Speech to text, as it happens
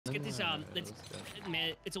Let's get this,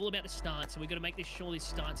 man, it's all about the start, so we got to make this sure this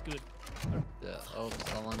start's good. Yeah, oh,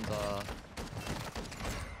 someone's,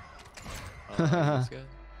 let's go.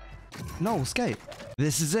 No, escape.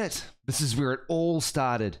 This is it. This is where it all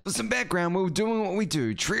started. For some background, we were doing what we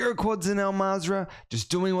do. Trio quads in AIMHERE, just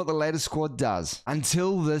doing what the latest squad does.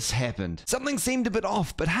 Until this happened. Something seemed a bit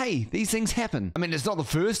off, but hey, these things happen. I mean, it's not the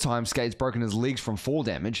first time Skate's broken his legs from fall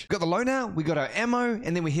damage. We got the loadout, we got our ammo,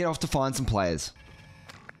 and then we head off to find some players.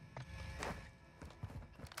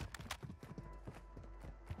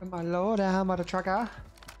 My loadout, mother trucker.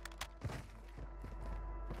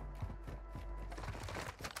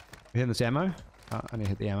 You hitting this ammo? Oh, I need to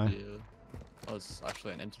hit the ammo. Yeah. Oh, it's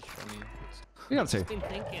actually an empty stringy. You got to. Just been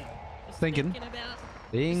thinking. Thinking about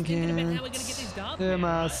how we're gonna get this dub. to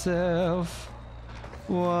myself,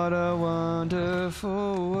 what a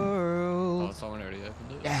wonderful world. Oh, someone already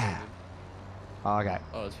opened it? Yeah. Oh, okay.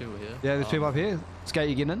 Oh, there's people here. Yeah, there's people up here. Skate,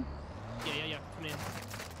 you getting in? Yeah. Come in.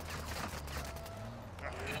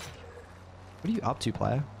 What are you up to,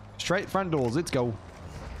 player? Straight front doors, let's go.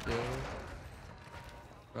 Yeah.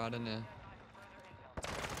 Right in there.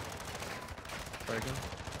 Breaking.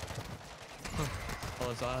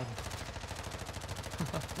 Other side.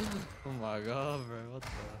 Oh my god, bro. What the?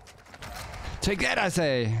 Take that, I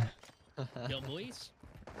say. Yo, boys.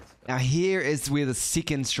 Now here is where the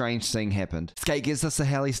second strange thing happened. Skate gets us the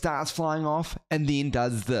heli, starts flying off, and then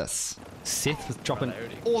does this. Seth was dropping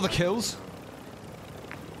all the kills.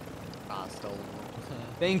 Ah, stolen.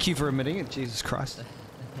 Thank you for admitting it, Jesus Christ.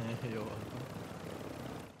 You're welcome.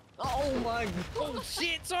 Oh my god. Oh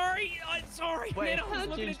shit! Sorry. I'm sorry. Wait, Man, I was how'd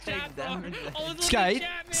looking you at chat, take bro. damage? I was looking Skate, at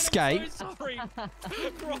chat, man. skate. I'm so sorry.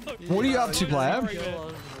 Bro. What are you up to, player? Sorry,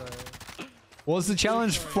 man. Was the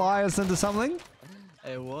challenge fly us into something?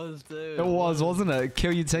 It was, dude. It was, wasn't it?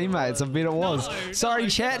 Kill your teammates. I bet it was. No, Sorry, no,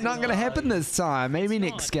 chat. Not gonna happen this time. Maybe It's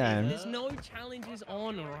next not. game. There's no challenges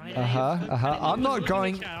on, alright? I'm not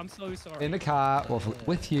going I'm so sorry. in the car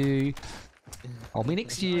with you. I'll be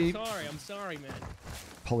next to you. I'm sorry, man.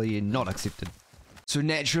 Polly not accepted. So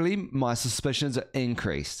naturally, my suspicions are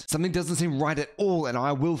increased. Something doesn't seem right at all, and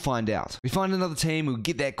I will find out. We find another team, we'll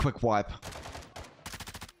get that quick wipe.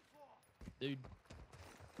 Dude.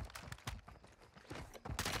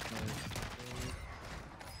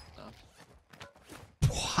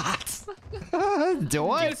 What? Do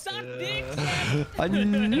I? You suck dick, I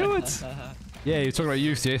knew it. Yeah, you're talking about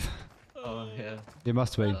you, Seth. Oh, yeah. You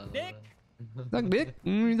must be. Dick. Suck dick.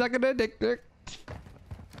 Suck a dick.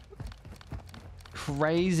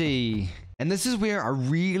 Crazy. And this is where I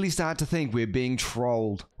really start to think we're being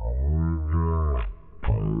trolled.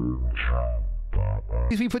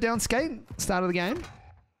 Did we put down Skate? Start of the game?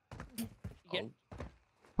 Yeah.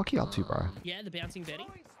 What are you up to, bro? Yeah, the bouncing Betty.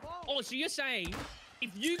 Oh, so you're saying if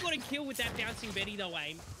you got a kill with that bouncing Betty though,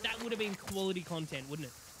 AIM, that would have been quality content, wouldn't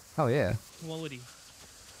it? Oh, yeah. Quality.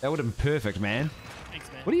 That would have been perfect, man.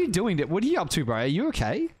 Thanks, man. What are you doing? What are you up to, bro? Are you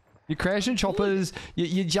okay? You're crashing choppers.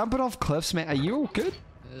 You're jumping off cliffs, man. Are you all good?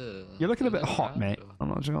 Yeah. You're looking a bit hot, mate. I'm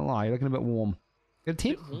not just gonna lie. You're looking a bit warm. Got a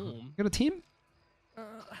team? Warm. Got a team?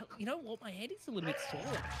 You know what? My head is a little bit sore,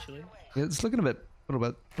 actually. Yeah, it's looking a little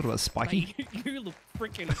bit spiky. Mate, you look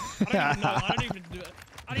freaking. I don't even know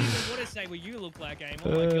what to say what you look like, AIM.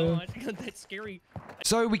 Oh my god, that's scary.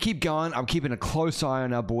 So we keep going. I'm keeping a close eye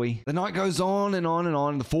on our boy. The night goes on and on and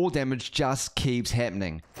on. The fall damage just keeps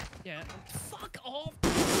happening. Yeah. Fuck off.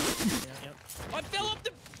 Yeah. I fell off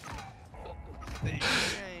the. Oh,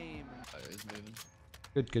 he's moving.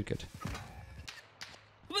 Good.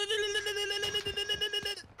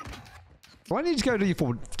 Why don't you just go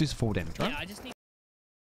do some fall damage, right? Yeah, I just need.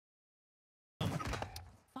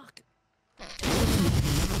 Fuck.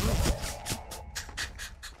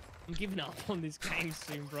 I'm giving up on this game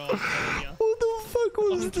soon, bro. I'm telling ya. What the fuck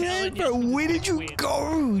was I'm that, telling bro? you, Where did you weird.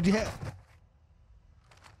 go?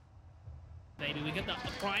 Baby, we got the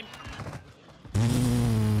prime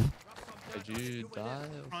Did you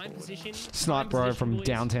die? position. Snipe, bro, from boys.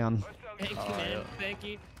 downtown. Thank you, Oh, man. yeah. Thank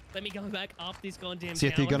you. Let me go back up this goddamn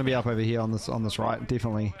Seth, you're tower. gonna be up over here on this right,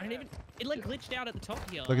 definitely. I didn't even. It like glitched out at the top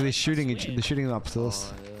here. Look at I these shooting. swear. They're shooting up to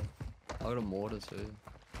this. Oh, yeah. I got a mortar too.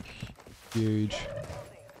 Huge.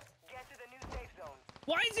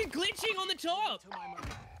 Why is it glitching on the top?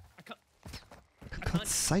 For God's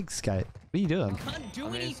sake, Skate. What are you doing? Can't do I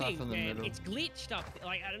mean, it's up anything, in the man. middle. It's glitched up.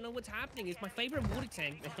 Like I don't know what's happening. It's my favorite water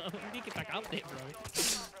tank. Man. I need to get back up there, bro.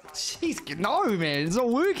 Jeez, no, man. It's not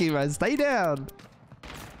working, man. Stay down.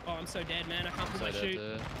 Oh, I'm so dead, man. I can't put my So shoot.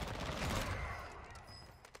 that,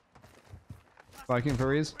 Viking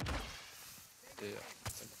for his. yeah.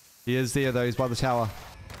 He is there, though. He's by the tower.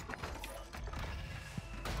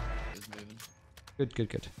 He's moving. Good, good,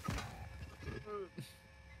 good.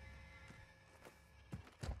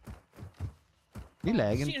 You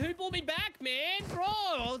lagging? Shit, who brought me back, man? Bro,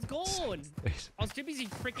 I was gone. I was too busy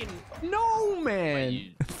freaking... No,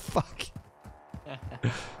 man. Fuck.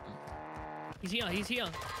 He's here, he's here.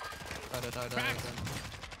 Cracked.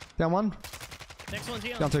 Down one. Next one's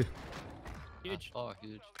here. Down two. Huge. Oh,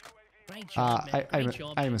 huge. Great job, man. Great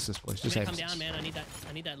job, aim man. assist, boys. I'm Just gonna aim come assist. down, man.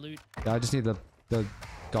 I need that loot. Yeah, I just need the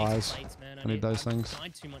guys. Plates, man. I need those things. I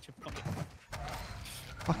died too much of fucking...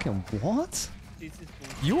 Fucking what? This is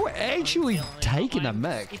bullshit. You're actually taking a I'm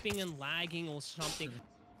mic. skipping and lagging or something.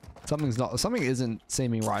 Something isn't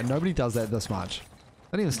seeming right. Nobody does that this much.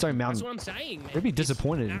 Not even Stone That's Mountain. what I'm saying, man. They'd be It's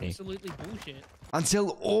disappointed in me. Absolutely bullshit.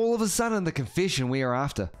 Until all of a sudden the confession we are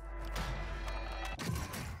after.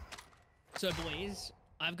 So, boys,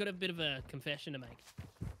 I've got a bit of a confession to make.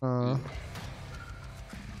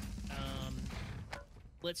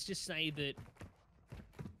 Let's just say that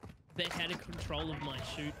they had a control of my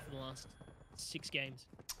shoot for the last 6 games.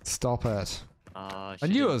 Stop it. Ah, I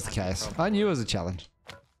knew it was the case. I knew it was a challenge.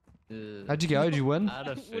 How'd you go? Did you win?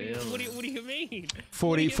 What What do you mean?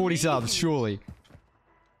 40 subs, surely.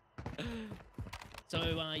 So,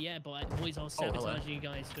 yeah, boys, I'll sabotage you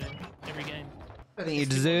guys for every game. I think you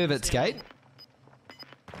deserve it, Skate.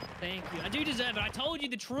 Thank you. I do deserve it. I told you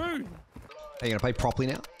the truth. Are you gonna play properly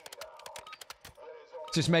now?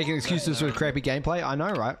 Just making excuses for crappy gameplay? I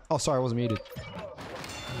know, right? Oh, sorry, I wasn't muted.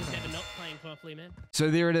 Who's never not playing properly, man?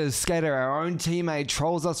 So there it is, Skater, our own teammate,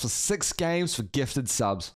 trolls us for 6 games for gifted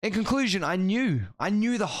subs. In conclusion, I knew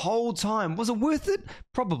the whole time. Was it worth it?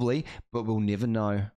 Probably, but we'll never know.